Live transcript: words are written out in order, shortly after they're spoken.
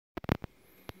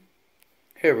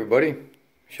Hey everybody,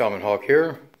 Shaman Hawk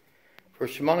here for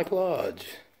Shamanic Lodge,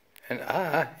 and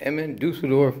I am in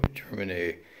Dusseldorf,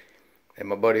 Germany, at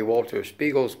my buddy Walter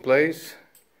Spiegel's place,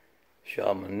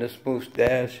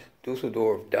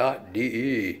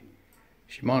 shamanismus-dusseldorf.de,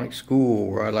 Shamanic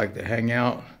school where I like to hang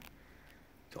out.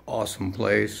 It's an awesome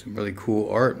place, really cool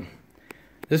art.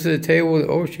 This is a table that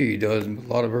Orsi does a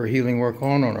lot of her healing work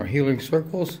on our healing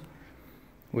circles,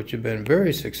 which have been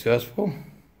very successful.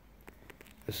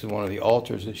 This is one of the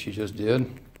altars that she just did.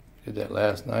 Did that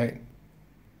last night.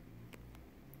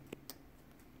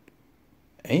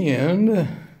 And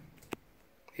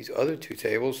these other two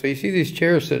tables. So you see these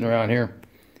chairs sitting around here.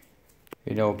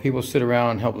 You know, people sit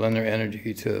around and help lend their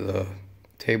energy to the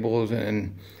tables,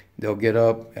 and they'll get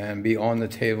up and be on the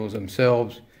tables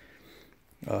themselves.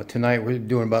 Tonight we're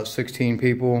doing about 16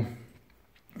 people.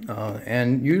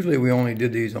 And usually we only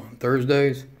did these on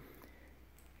Thursdays.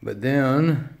 But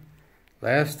then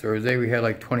last Thursday we had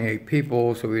like 28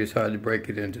 people, so we decided to break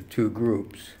it into two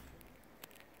groups.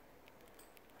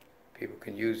 People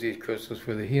can use these crystals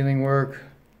for the healing work.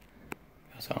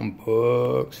 Got some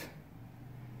books.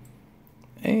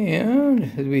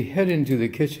 And as we head into the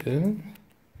kitchen,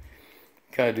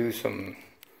 kind of do some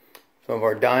of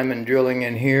our diamond drilling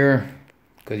in here,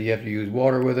 because you have to use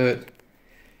water with it.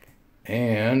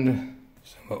 And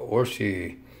some of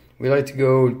Orsi. We like to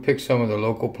go pick some of the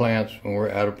local plants when we're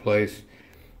at a place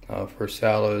for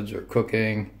salads or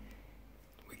cooking.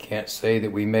 We can't say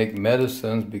that we make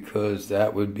medicines because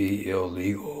that would be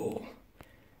illegal.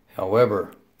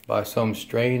 However, by some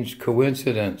strange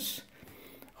coincidence,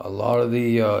 a lot of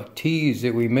the teas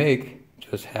that we make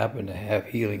just happen to have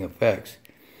healing effects.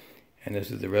 And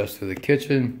this is the rest of the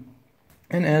kitchen.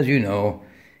 And as you know,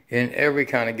 in every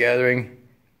kind of gathering,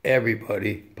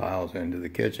 everybody piles into the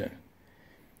kitchen.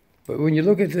 But when you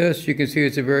look at this, you can see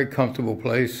it's a very comfortable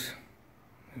place.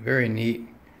 Very neat,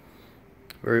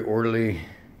 very orderly,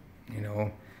 you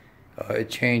know. It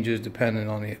changes depending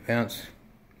on the events.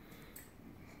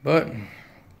 But,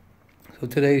 so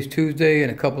today's Tuesday. In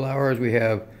a couple hours we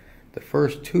have the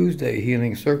first Tuesday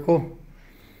healing circle.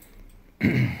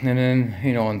 And then,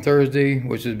 you know, on Thursday,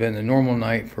 which has been the normal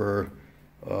night for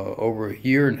over a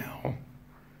year now,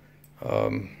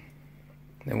 then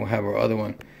we'll have our other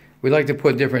one. We like to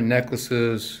put different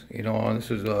necklaces, you know, on.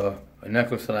 This is a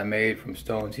necklace that I made from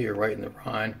stones here right in the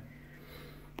Rhine.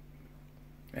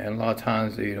 And a lot of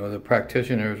times, you know, the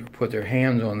practitioners will put their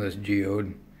hands on this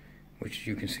geode, which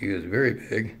you can see is very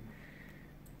big,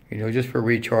 you know, just for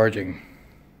recharging.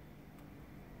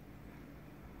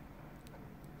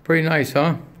 Pretty nice,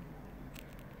 huh?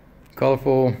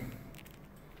 Colorful.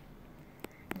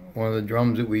 One of the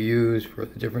drums that we use for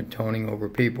the different toning over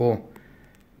people.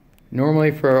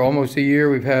 Normally for almost a year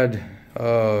we've had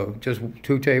just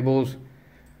 2 tables.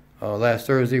 Last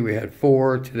Thursday we had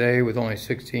 4. Today with only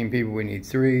 16 people we need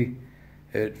 3.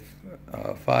 At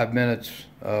 5 minutes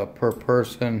per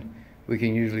person, we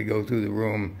can usually go through the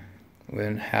room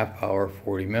within half hour,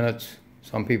 40 minutes.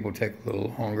 Some people take a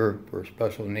little longer for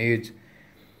special needs.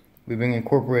 We've been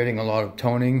incorporating a lot of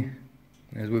toning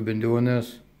as we've been doing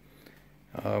this.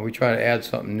 We try to add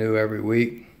something new every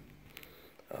week.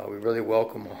 We really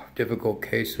welcome difficult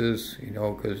cases, you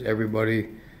know, because everybody,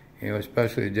 you know,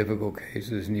 especially difficult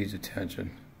cases, needs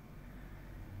attention.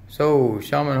 So,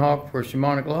 Shaman Hawk for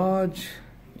Shamanic Lodge.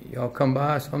 Y'all come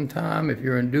by sometime if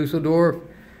you're in Dusseldorf.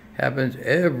 Happens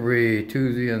every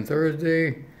Tuesday and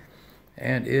Thursday.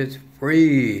 And it's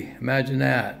free. Imagine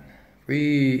that.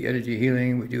 Free energy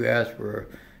healing. We do ask for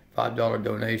a $5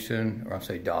 donation, or I'll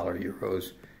say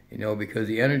euros, you know, because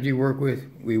the energy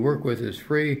we work with is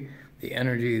free. The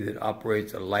energy that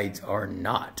operates the lights are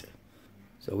not.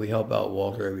 So we help out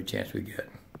Walter every chance we get.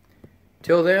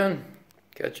 Till then,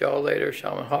 catch y'all later.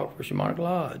 Shaman Hawk for Shamanic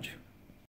Lodge.